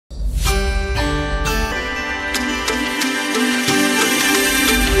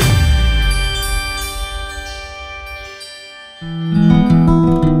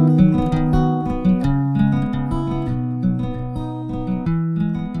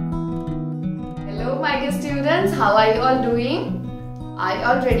Hello my dear students, how are you all doing? Are you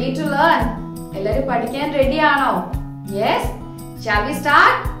all ready to learn? എല്ലാരും പഠിക്കാൻ ready ആണോ? Yes? Shall we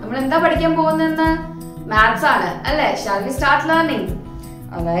start? നമ്മൾ എന്താ പഠിക്കാൻ പോകുന്നതെന്ന്? Maths ആണ് അല്ലേ? Shall we start learning?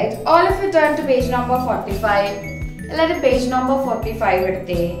 Alright, all of you turn to page number 45. എല്ലാരും page number 45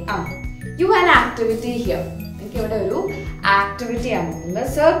 എടുത്തേ. You have an activity here. നിങ്ങൾക്ക് ഇവിടെ ഒരു activity ആണ്.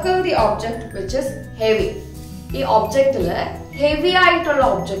 Circle the object which is heavy. ഈ ഒബ്ജക്റ്റില് ഹെവി ആയിട്ടുള്ള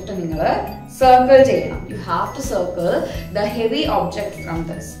ഒബ്ജക്റ്റ് നിങ്ങൾ സർക്കിൾ ചെയ്യണം. You have to circle the heavy object from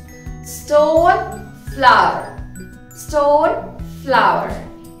this. Stone flower. Stone flower.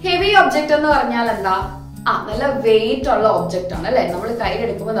 Heavy object എന്ന് പറഞ്ഞാൽ എന്താ? നല്ല വെയിറ്റ് ഉള്ള ഒബ്ജക്റ്റ് ആണ് അല്ലെ. നമ്മൾ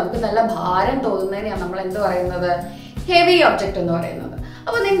കയ്യിലെടുക്കുമ്പോൾ നമുക്ക് നല്ല ഭാരം തോന്നുന്നതിനെയാണ് നമ്മൾ എന്ത് പറയുന്നത്? ഹെവി ഒബ്ജക്റ്റ് എന്ന് പറയുന്നത്.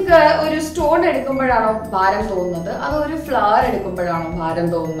 അപ്പൊ നിങ്ങൾക്ക് ഒരു സ്റ്റോൺ എടുക്കുമ്പോഴാണോ ഭാരം തോന്നുന്നത്, അതോ ഒരു ഫ്ലവർ എടുക്കുമ്പോഴാണോ ഭാരം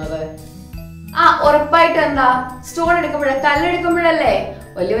തോന്നുന്നത്? ഉറപ്പായിട്ട് എന്താ? സ്റ്റോൺ എടുക്കുമ്പോഴേ, കല്ലെടുക്കുമ്പോഴല്ലേ.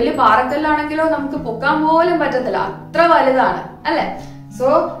 വലിയ വലിയ പാറക്കല്ലാണെങ്കിലോ നമുക്ക് പൊക്കാൻ പോലും പറ്റത്തില്ല, അത്ര വലുതാണ് അല്ലെ. So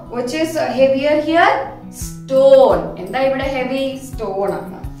which is heavier here? Stone. എന്താ ഇവിടെ ഹെവി? സ്റ്റോൺ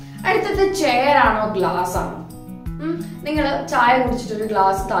ആണ്. അടുത്തത് ചെയർ ആണോ ഗ്ലാസ് ആണോ? നിങ്ങൾ ചായ കുടിച്ചിട്ട് ഒരു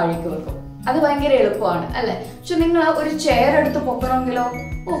ഗ്ലാസ് താഴേക്ക് വെക്കും, അത് ഭയങ്കര എളുപ്പമാണ് അല്ലെ. പക്ഷെ നിങ്ങൾ ഒരു ചെയർ എടുത്ത് പൊക്കണമെങ്കിലോ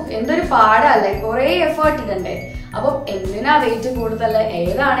എന്തൊരു പാടല്ലേ, കുറെ എഫേർട്ട് ഇടണ്ടേ. അപ്പം എന്തിനാ വെയിറ്റ് കൂടുതൽ?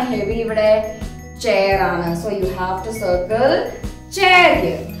 ഏതാണ് ഹെവി ഇവിടെ? ചെയർ ആണ്. So you have to circle chair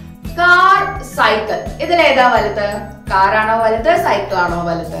here. Car, cycle. ഇതിലേതാ വലുത്? കാറാണോ വലുത്, സൈക്കിൾ ആണോ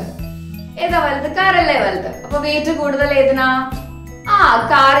വലുത്? ഏതാ വലുത്? കാറല്ലേ വലുത്. അപ്പൊ വെയിറ്റ് കൂടുതൽ ഏതിനാ?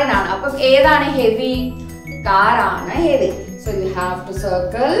 കാറിനാണ്. അപ്പൊ ഏതാണ് ഹെവി? കാറാണ് heavy. So you have to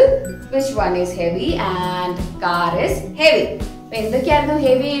circle which one is heavy and car is heavy. എന്തൊക്കെയായിരുന്നു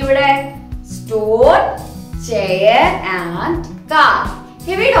ഹെവി ഇവിടെ? Stone, chair and car.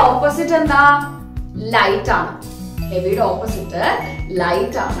 ഹെവിയുടെ opposite എന്താ? ലൈറ്റ് ആണ്. ഹെവിയുടെ ഓപ്പോസിറ്റ്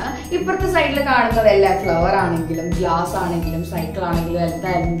ലൈറ്റ് ആണ്. ഇപ്പുറത്തെ സൈഡിൽ കാണുന്നത് എല്ലാം ഫ്ലവർ ആണെങ്കിലും ഗ്ലാസ് ആണെങ്കിലും സൈക്കിൾ ആണെങ്കിലും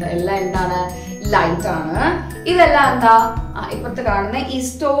എല്ലാം എന്താണ്? ലൈറ്റ് ആണ്. ഇതെല്ലാം എന്താ? ഇപ്പുറത്ത് കാണുന്ന ഈ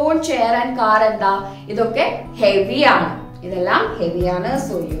സ്റ്റോൺ, ചെയർ ആൻഡ് കാർ എന്താ? ഇതൊക്കെ ഹെവി ആണ്. ഇതെല്ലാം ഹെവിയാണ്.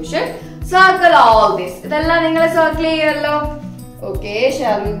 So you should circle all this. ഇതെല്ലാം നിങ്ങൾ സർക്കിൾ ചെയ്യല്ലോ. Okay,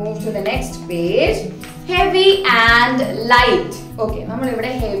 shall we move to the next page. Heavy and light. Okay, നമ്മൾ ഇവിടെ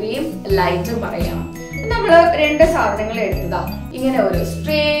ഹെവിയും ലൈറ്റും പറയണം. നമ്മൾ രണ്ട് സാധനങ്ങൾ എടുത്തതാ, ഇങ്ങനെ ഒരു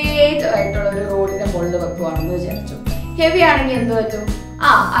സ്ട്രേറ്റ് ആയിട്ടുള്ള ഒരു റോഡിന്റെ മുകളിൽ വെക്കുവാണെന്ന് വിചാരിച്ചു. ഹെവി ആണെങ്കിൽ എന്ത് പറ്റും?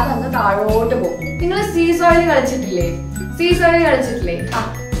 അതങ്ങ് താഴോട്ട് പോകും. നിങ്ങൾ സീസോയിൽ കളിച്ചിട്ടില്ലേ? സീസോയിൽ കളിച്ചിട്ടില്ലേ?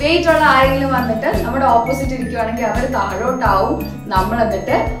 വെയിറ്റ് ഉള്ള ആരെങ്കിലും വന്നിട്ട് നമ്മുടെ ഓപ്പോസിറ്റ് ഇരിക്കുവാണെങ്കിൽ അവർ താഴോട്ടാവും, നമ്മൾ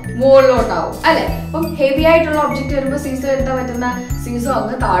എന്നിട്ട് മുകളിലോട്ടാവും അല്ലെ. അപ്പം ഹെവി ആയിട്ടുള്ള ഒബ്ജക്റ്റ് വരുമ്പോൾ സീസോ എന്താ പറ്റുന്ന? സീസോ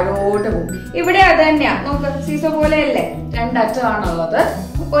അങ്ങ് താഴോട്ട് പോകും. ഇവിടെ അത് തന്നെയാ. നമുക്ക് സീസോ പോലെ അല്ലേ, രണ്ടറ്റമാണുള്ളത്.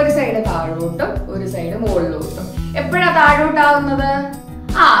 ഒരു സൈഡ് താഴോട്ടും ഒരു സൈഡ് മുകളിലോട്ടും. എപ്പോഴാ താഴോട്ടാവുന്നത്?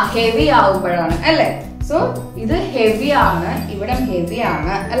 ഹെവി ആവുമ്പോഴാണ് അല്ലെ. സോ ഇത് ഹെവി ആണ്, ഇവിടെ ഹെവി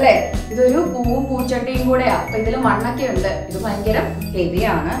ആണ് അല്ലെ. ഇതൊരു പൂവും പൂച്ചട്ടിയും കൂടെയാ. അപ്പൊ ഇതിൽ മണ്ണൊക്കെ ഉണ്ട്. ഇത് ഭയങ്കര ഹെവി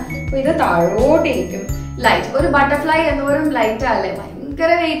ആണ്. അപ്പൊ ഇത് താഴോട്ടിരിക്കും. ലൈറ്റ്, ഒരു ബട്ടർഫ്ലൈ എന്നോരും ലൈറ്റ് അല്ലേ, ഭയങ്കര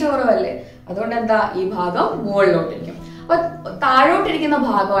വെയിറ്റ് കുറവല്ലേ. അതുകൊണ്ട് എന്താ? ഈ ഭാഗം മുകളിലോട്ടിരിക്കും. അപ്പൊ താഴോട്ടിരിക്കുന്ന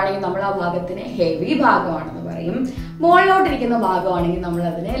ഭാഗമാണെങ്കിൽ നമ്മൾ ആ ഭാഗത്തിന് ഹെവി ഭാഗമാണെന്ന് പറയും. മുകളിലോട്ടിരിക്കുന്ന ഭാഗമാണെങ്കിൽ നമ്മൾ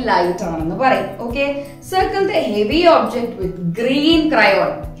അതിനെ ലൈറ്റ് ആണെന്ന് പറയും. Okay, circle the heavy object with green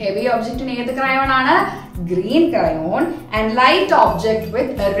crayon. Heavy ഒബ്ജക്റ്റിന് ഏത് ക്രയോൺ ആണ്? Green crayon. And light object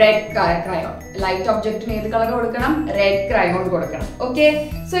with red crayon. Light ഒബ്ജക്റ്റിന് ഏത് കളർ കൊടുക്കണം? റെഡ് ക്രയോൺ കൊടുക്കണം. ഓക്കെ,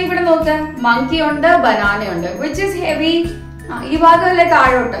 സോ ഇവിടെ നോക്ക്, മങ്കി ഉണ്ട്, ബനാന ഉണ്ട്. Which is heavy? ഈ ഭാഗമല്ലേ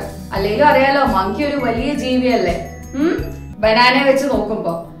താഴോട്ട്. അല്ലെങ്കിലും അറിയാലോ, മങ്കി ഒരു വലിയ ജീവിയല്ലേ. ബനാന വെച്ച്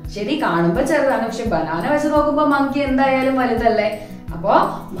നോക്കുമ്പോ ശരി കാണുമ്പോ ചെറുതാണ്, പക്ഷെ ബനാന വെച്ച് നോക്കുമ്പോ മങ്കി എന്തായാലും വലുതല്ലേ. അപ്പോ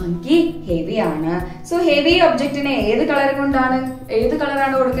മങ്കി ഹെവി ആണ്. സോ ഹെവി ഒബ്ജക്റ്റിനെ ഏത്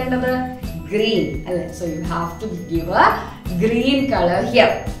കളറാണ് കൊടുക്കേണ്ടത്? ഗ്രീൻ അല്ലെ. So you have to give A green colour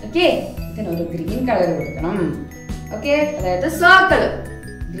here. Okay, ഇതിനൊരു ഗ്രീൻ കളർ കൊടുക്കണം. ഓക്കെ, അതായത് സർക്കിൾ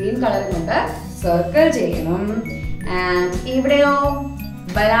ഗ്രീൻ കളർ കൊണ്ട് സർക്കിൾ ചെയ്യണം. ആൻഡ് ഇവിടെയോ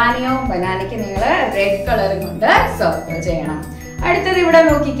ബനാനയോ? ബനാനയ്ക്ക് നിങ്ങൾ റെഡ് കളർ കൊണ്ട് സർക്കിൾ ചെയ്യണം. അടുത്തത് ഇവിടെ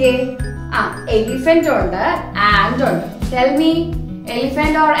നോക്കിക്കേ, എലിഫന്റ് ഉണ്ട്, ആൻഡ് ഉണ്ട്. Tell me,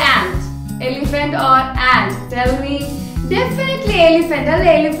 elephant or and? Elephant or and? Tell me. Definitely elephant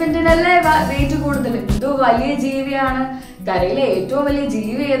അല്ലെ. എലിഫന്റിനല്ലേ വെയിറ്റ് കൂടുതൽ. ഇത് വലിയ ജീവിയാണ്. കരയിലെ ഏറ്റവും വലിയ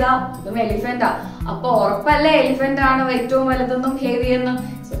ജീവി ഏതാ? ഇതും എലിഫന്റാ. അപ്പൊ ഉറപ്പല്ലേ എലിഫന്റ് ആണ് ഏറ്റവും വലുതെന്നും ഹെവി എന്നും.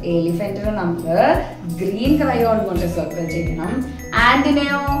 സോ എലിഫന്റിനെ നമ്മൾ ഗ്രീൻ ക്രയോൺ കൊണ്ട് സർക്കിൾ ചെയ്യണം.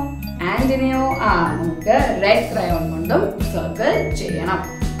 ആൻഡിനെയോ? നമുക്ക് റെഡ് ക്രയോൺ കൊണ്ടും സർക്കിൾ ചെയ്യണം.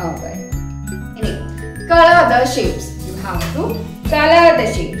 ഇനി colour the shapes. You have to colour the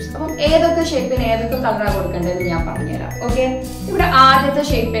shapes. അപ്പം ഏതൊക്കെ ഷേപ്പിന് ഏതൊക്കെ കളറാണ് കൊടുക്കേണ്ടതെന്ന് ഞാൻ പറഞ്ഞുതരാം. ഓക്കെ, ഇവിടെ ആദ്യത്തെ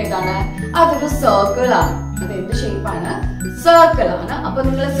ഷേപ്പ് ഏതാണ്? അതൊരു സർക്കിൾ ആണ്. അത് എന്ത് ഷേപ്പാണ്? സർക്കിൾ ആണ്. അപ്പൊ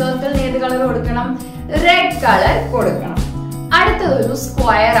നിങ്ങൾ സർക്കിളിന് ഏത് കളർ കൊടുക്കണം? റെഡ് കളർ കൊടുക്കണം. അടുത്തത് ഒരു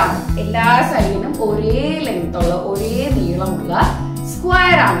സ്ക്വയർ ആണ്. എല്ലാ സൈഡിനും ഒരേ ലെങ്ത് ഉള്ള ഒരേ നീളമുള്ള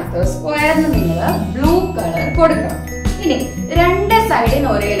സ്ക്വയർ ആണിത്. സ്ക്വയറിന് നിങ്ങൾ ബ്ലൂ കളർ കൊടുക്കണം. ഇനി രണ്ട് സൈഡിന്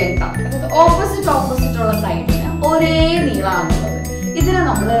ഒരേ ലെങ്ത് ആണ്. അതായത് ഓപ്പോസിറ്റ് ഉള്ള സൈഡിന് ഒരേ നീളമാണുള്ളത്. ഇതിനെ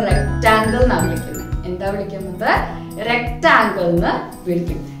നമ്മൾ റെക്ടാങ്കിൾ എന്നാണ് വിളിക്കുന്നത്. എന്താ വിളിക്കുന്നത്? റെക്ടാങ്കിൾ എന്ന്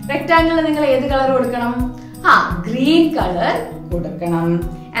വിളിക്കും. റെക്ടാങ്കിളിന് നിങ്ങൾ ഏത് കളർ കൊടുക്കണം? ഗ്രീൻ കളർ കൊടുക്കണം.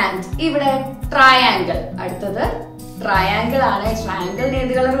 ആൻഡ് ഇവിടെ ട്രയാങ്കിൾ, അടുത്തത് ട്രയാങ്കിൾ ആണ്. ട്രയാങ്കിളിന്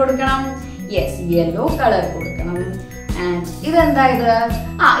ഏത് കളർ കൊടുക്കണം? യെസ്, യെല്ലോ കളർ കൊടുക്കണം. ആൻഡ് ഇതെന്താ ഇത്?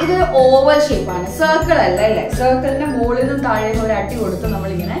 ഇത് ഓവൽ ഷേപ്പാണ്, സർക്കിൾ അല്ല അല്ലേ? സർക്കിളിന്റെ മുകളിൽ നിന്നും താഴെ നിന്ന് ഒരു അടി കൊടുത്ത്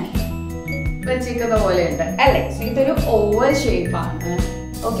നമ്മളിങ്ങനെ വെച്ചിരിക്കുന്ന പോലെ ഉണ്ട് അല്ലേ? ഇതൊരു ഓവൽ ഷേപ്പാണ്.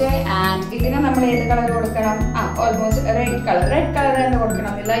 ഓക്കെ, ആൻഡ് ഇതിനെ നമ്മൾ ഏത് കളർ കൊടുക്കണം? ഓൾമോസ്റ്റ് റെഡ് കളർ തന്നെ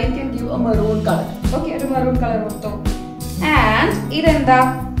കൊടുക്കണമെന്നില്ല. You can give A maroon colour. Okay, ഒരു മെറൂൺ കളർ കൊടുത്തു. ആൻഡ് ഇതെന്താ?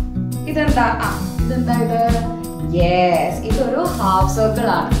 ഇത്? യെസ്, ഇതൊരു ഹാഫ് സർക്കിൾ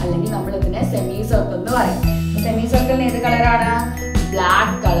ആണ്, അല്ലെങ്കിൽ നമ്മൾ ഇതിനെ സെമി സർക്കിൾ എന്ന് പറയും. സെമി സർക്കിളിന് ഏത് കളറാണ്?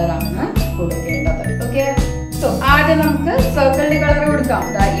 ബ്ലാക്ക് കളറാണ് കൊടുക്കേണ്ടത്. ഓക്കെ, സോ ആദ്യം നമുക്ക് സർക്കിളിന്റെ കളർ കൊടുക്കാം.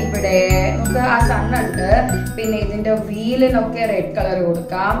 ഇവിടെ നമുക്ക് ആ സണ്ണുണ്ട്, പിന്നെ ഇതിന്റെ വീലിനൊക്കെ റെഡ് കളർ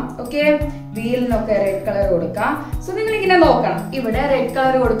കൊടുക്കാം. ഓക്കെ, വീലിനൊക്കെ റെഡ് കളർ കൊടുക്കാം. സോ നിങ്ങൾ ഇങ്ങനെ നോക്കണം, ഇവിടെ റെഡ്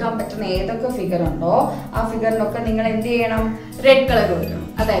കളർ കൊടുക്കാൻ പറ്റുന്ന ഏതൊക്കെ ഫിഗർ ഉണ്ടോ ആ ഫിഗറിനൊക്കെ നിങ്ങൾ എന്ത് ചെയ്യണം? റെഡ് കളർ കൊടുക്കണം.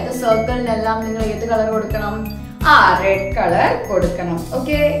 അതായത് സർക്കിളിനെല്ലാം നിങ്ങൾ ഏത് കളർ കൊടുക്കണം? റെഡ് കളർ കൊടുക്കണം.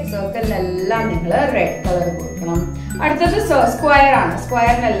 ഓക്കെ, സർക്കിളിനെല്ലാം നിങ്ങൾ റെഡ് കളർ കൊടുക്കണം. അടുത്തത് സ്ക്വയർ ആണ്.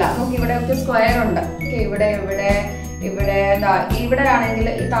 സ്ക്വയറിനെല്ലാം നമുക്ക് ഇവിടെയൊക്കെ സ്ക്വയർ ഉണ്ട്. ഓക്കെ, ഇവിടെ ആണെങ്കിൽ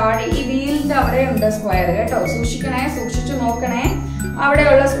ഈ താഴെ ഈ വീലിന്റെ അവിടെ ഉണ്ട് സ്ക്വയർ കേട്ടോ. സൂക്ഷിച്ചു നോക്കണേ.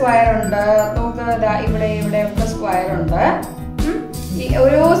 അവിടെയുള്ള സ്ക്വയർ ഉണ്ട്. നോക്കുക, ഇവിടെ ഒക്കെ സ്ക്വയർ ഉണ്ട്.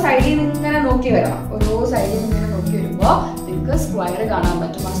 ഓരോ സൈഡിൽ നിന്ന് ഇങ്ങനെ നോക്കി വരണം. ഓരോ സൈഡിൽ നിന്ന് ഇങ്ങനെ നോക്കി വരുമ്പോ നിങ്ങൾക്ക് സ്ക്വയർ കാണാൻ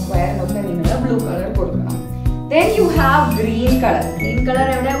പറ്റും. ആ സ്ക്വയറിനൊക്കെ നിങ്ങൾ ബ്ലൂ കളർ കൊടുക്കണം. Then you have green color. Green color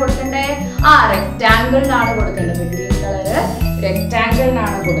എവിടെയാ കൊടുക്കണ്ടേ? റെക്ടാങ്കിളിനാണ് കൊടുക്കേണ്ടത്. ഗ്രീൻ കളർ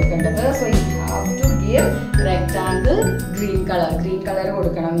റെക്ടാങ്കിളിനാണ് കൊടുക്കേണ്ടത്. So you have to give rectangle green colour. Green colour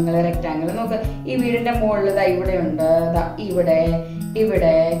കൊടുക്കണം നിങ്ങൾ റെക്ടാങ്കിൾ. നോക്ക്, ഈ വീടിന്റെ മുകളിൽ ഇവിടെ ഉണ്ട്, ഇവിടെ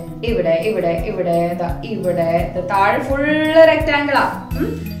താഴെ ഫുള്ള് റെക്ടാങ്കിളാ.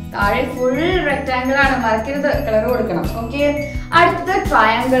 താഴെ ഫുൾ റെക്ടാങ്കിൾ ആണ്. മറക്കരുത്, കളർ കൊടുക്കണം. ഓക്കെ, അടുത്തത്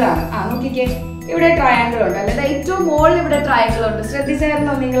ട്രയാങ്കിൾ ആണ്. നോക്കിക്കേ, ഇവിടെ ട്രയാങ്കിൾ ഉണ്ട് അല്ലെ? ഏറ്റവും മുകളിൽ ഇവിടെ ട്രയാങ്കിൾ ഉണ്ട്.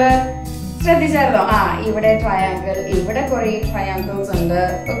 ശ്രദ്ധിച്ചായിരുന്നോ? ഇവിടെ ട്രയാങ്കിൾ, ഇവിടെ കുറെ ട്രയാങ്കിൾസ് ഉണ്ട്.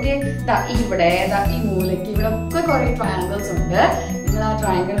 ഓക്കെ, ഇവിടെ ഈ മൂലയ്ക്ക് ഇവിടെ ഒക്കെ കുറെ ട്രയാങ്കിൾസ് ഉണ്ട്. നിങ്ങൾ ആ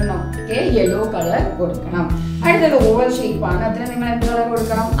ട്രയാങ്കിളിനൊക്കെ യെല്ലോ കളർ കൊടുക്കണം. അടുത്തത് ഓവൽ ഷേപ്പ് ആണ്. അതിന് നിങ്ങൾ എന്ത് കളർ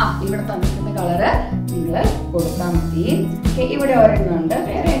കൊടുക്കണം? ഇവിടെ തന്നിരിക്കുന്ന കളറ് നിങ്ങൾ കൊടുത്താൽ മതി. ഇവിടെ ഒരെണ്ണമുണ്ട്.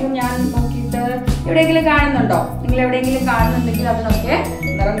 വേറെ എങ്ങും ഞാൻ നോക്കിയിട്ട് എവിടെയെങ്കിലും കാണുന്നുണ്ടോ? നിങ്ങൾ എവിടെയെങ്കിലും കാണുന്നുണ്ടെങ്കിൽ അതിനൊക്കെ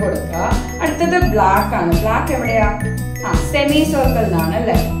നിറം കൊടുക്കുക. അടുത്തത് ബ്ലാക്ക് ആണ്. ബ്ലാക്ക് എവിടെയാ? സെമി സർക്കിളിനാണ്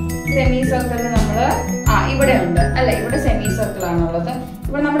അല്ലെ? സെമി സർക്കിളിന് നമ്മള് ഇവിടെ ഉണ്ട് അല്ലെ? ഇവിടെ സെമി സർക്കിൾ ആണുള്ളത്.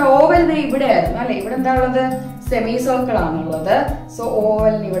 ഇവിടെ നമ്മുടെ ഓവലിന് ഇവിടെ ആയിരുന്നു അല്ലെ? ഇവിടെ എന്താ ഉള്ളത്? സെമി സർക്കിൾ ആണുള്ളത്. സോ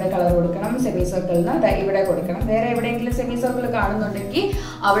ഓവലിന് ഇവിടെ കളർ കൊടുക്കണം. സെമി സർക്കിളിന് ഇവിടെ കൊടുക്കണം. വേറെ എവിടെയെങ്കിലും സെമി സർക്കിൾ കാണുന്നുണ്ടെങ്കിൽ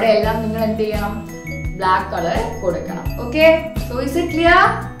അവിടെ എല്ലാം നിങ്ങൾ എന്ത് ചെയ്യണം? ബ്ലാക്ക് കളർ കൊടുക്കണം. Okay, so is it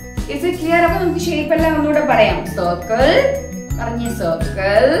clear? അപ്പൊ നമുക്ക് ഷേപ്പ് എല്ലാം ഒന്നുകൂടെ പറയാം. Circle,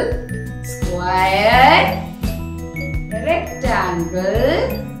 circle, square, rectangle,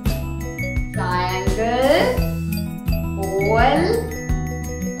 triangle, oval,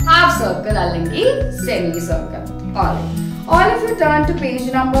 half circle അല്ലെങ്കിൽ semi circle. All of you turn to page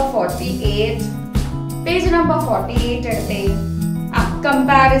number 48. Page number 48 എടുത്തേ.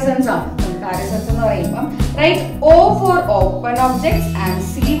 Comparisons ആണ്. Comparisons എന്ന് പറയുമ്പോൾ write O for open objects and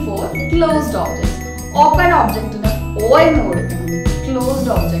C for closed objects. Open object ന് O എന്ന് കൊടുക്കണം, closed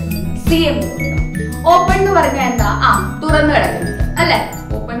object ന് C എന്ന് കൊടുക്കണം. Open എന്ന് പറഞ്ഞാൽ എന്താ? തുറന്നു കിടക്കുന്നത് അല്ലെ?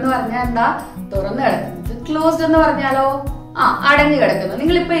 Open എന്ന് പറഞ്ഞാൽ എന്താ? തുറന്നു കിടക്കുന്നത്. Closed എന്ന് പറഞ്ഞാലോ? അടഞ്ഞു കിടക്കുന്നു.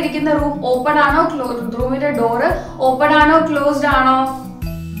 നിങ്ങൾ ഇപ്പൊ ഇരിക്കുന്ന റൂം ഓപ്പൺ ആണോ? റൂമിന്റെ ഡോറ് ഓപ്പൺ ആണോ ക്ലോസ്ഡ് ആണോ?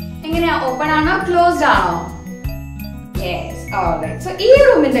 എങ്ങനെയാ? ഓപ്പൺ ആണോ ക്ലോസ്ഡ് ആണോ? Yes, alright. സോ ഈ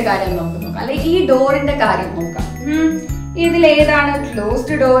റൂമിന്റെ കാര്യം നോക്കാം, അല്ലെ ഈ ഡോറിന്റെ കാര്യം നോക്കാം. ഇതിൽ ഏതാണ്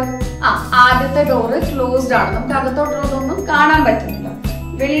ക്ലോസ്ഡ് ഡോർ? ആദ്യത്തെ ഡോറ് ക്ലോസ്ഡ് ആണ്. നമുക്ക് അകത്തോട്ടുള്ളതൊന്നും കാണാൻ പറ്റുന്നില്ല,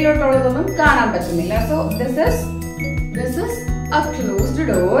 വെളിയിലോട്ടുള്ളതൊന്നും കാണാൻ പറ്റുന്നില്ല. So this is A closed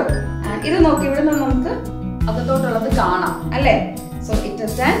door. ഇത് നോക്കി, ഇവിടെ നിന്ന് നമുക്ക് അകത്തോട്ടുള്ളത് കാണാം അല്ലെ? So it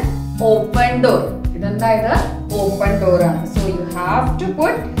is an open door. ഇതെന്താ? ഇത് ഓപ്പൺ ഡോർ ആണ്. So you have to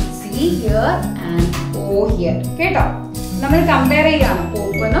put C here and O here. കേട്ടോ? നമ്മൾ കമ്പയർ ചെയ്യാണ്,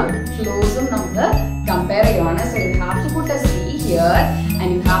 ഓപ്പണും ക്ലോസും നമ്മൾ കമ്പയർ ചെയ്യുവാണ്. So you have to put a C here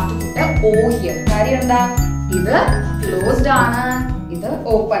and you have to put a oh here. കാര്യം എന്താ, ഇത് ക്ലോസ്ഡ് ആണ്, ഇത്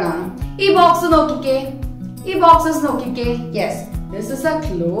ഓപ്പൺ ആണ്. ഈ ബോക്സ് നോക്കിക്കേ, ഈ ബോക്സസ് നോക്കിക്കേ. Yes, this is A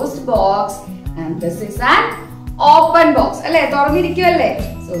closed box and this is an open box അല്ലേ, തുറന്നിരിക്കുവല്ലേ.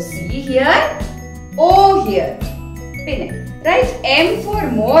 So C here, oh here. പിന്നെ right M for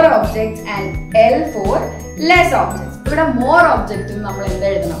more objects and L four less objects. ഇവിടെ മോർ ഒബ്ജക്റ്റിന് നമ്മൾ എന്ത്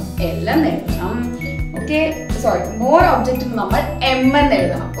എഴുതണം, എൽ എന്ന് എഴുതണം. ഓക്കെ, സോറി, മോർ ഒബ്ജക്റ്റിന് നമ്മൾ M എന്ന്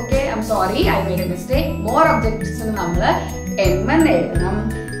എഴുതണം. Okay, I am sorry, I made A mistake. More ഒബ്ജക്ട്സിന് നമ്മൾ എം എന്ന് എഴുതണം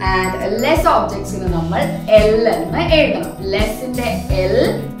ആൻഡ് ലെസ് ഒബ്ജക്ട്സിന് നമ്മൾ എൽ എന്ന് എഴുതണം. ലെസ്സിന്റെ എൽ,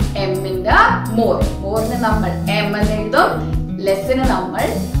 എമ്മിന്റെ മോർ. മോറിന് നമ്മൾ എം എന്ന് എഴുതും, ലെസ്സിന് നമ്മൾ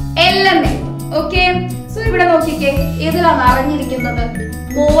എൽ എന്ന് എഴുതും. ഓക്കെ, സോ ഇവിടെ നോക്കിക്കേ, ഏതിലാണ് അറിഞ്ഞിരിക്കുന്നത്,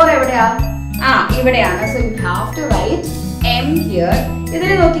 മോർ എവിടെയാ, ഇവിടെയാണ്. So you have to right am here.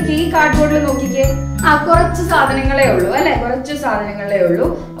 ഇതിൽ നോക്കിക്കേ, ഈ കാർഡ്ബോർഡിൽ നോക്കിക്കേ, കുറച്ച് സാധനങ്ങളേ ഉള്ളൂ അല്ലെ, കുറച്ച് സാധനങ്ങളേ ഉള്ളൂ.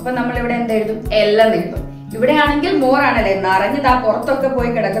 അപ്പൊ നമ്മൾ ഇവിടെ എന്ത് എഴുതും, എൽ എന്ന് എഴുതും. ഇവിടെ ആണെങ്കിൽ മോർ ആണല്ലേ, നിറഞ്ഞത് പുറത്തൊക്കെ പോയി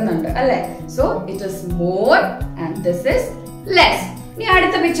കിടക്കുന്നുണ്ട് അല്ലെ. So it is more and this is less. ഇനി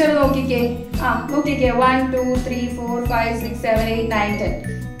അടുത്ത പിക്ചർ നോക്കിക്കേ, നോക്കിക്കേ, 1 2 3 4 5 6 7 8 9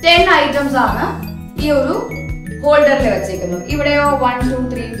 10 ഐറ്റംസ് ആണ് ഈ ഒരു ഹോൾഡറിൽ വെച്ചേക്കുന്നത്. ഇവിടെയോ 1 2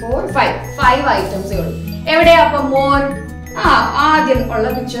 3 4 5 ഐറ്റംസേ ഉള്ളൂ. എവിടെയാ അപ്പൊ മോർ, ആദ്യം ഉള്ള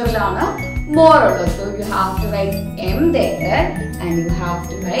പിക്ചറിലാണ് മോർ ഉള്ളത്. So you have to right M there and you have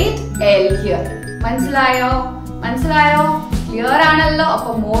to write L here. മനസ്സിലായോ, മനസ്സിലായോ, ക്ലിയർ ആണല്ലോ.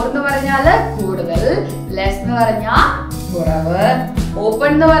 അപ്പൊ മോർ എന്ന് പറഞ്ഞാല് കൂടുതൽ, ലെസ് എന്ന് പറഞ്ഞാൽ കുറവ്,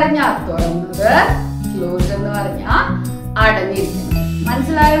 ഓപ്പൺ എന്ന് പറഞ്ഞാൽ തുറന്നത്, ക്ലോസ്ഡ് എന്ന് പറഞ്ഞാൽ അടഞ്ഞിരിക്കുന്നത്.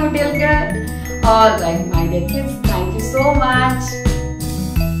 മനസ്സിലായോ കുട്ടികൾക്ക്? All right, my dear kids, thank you so much.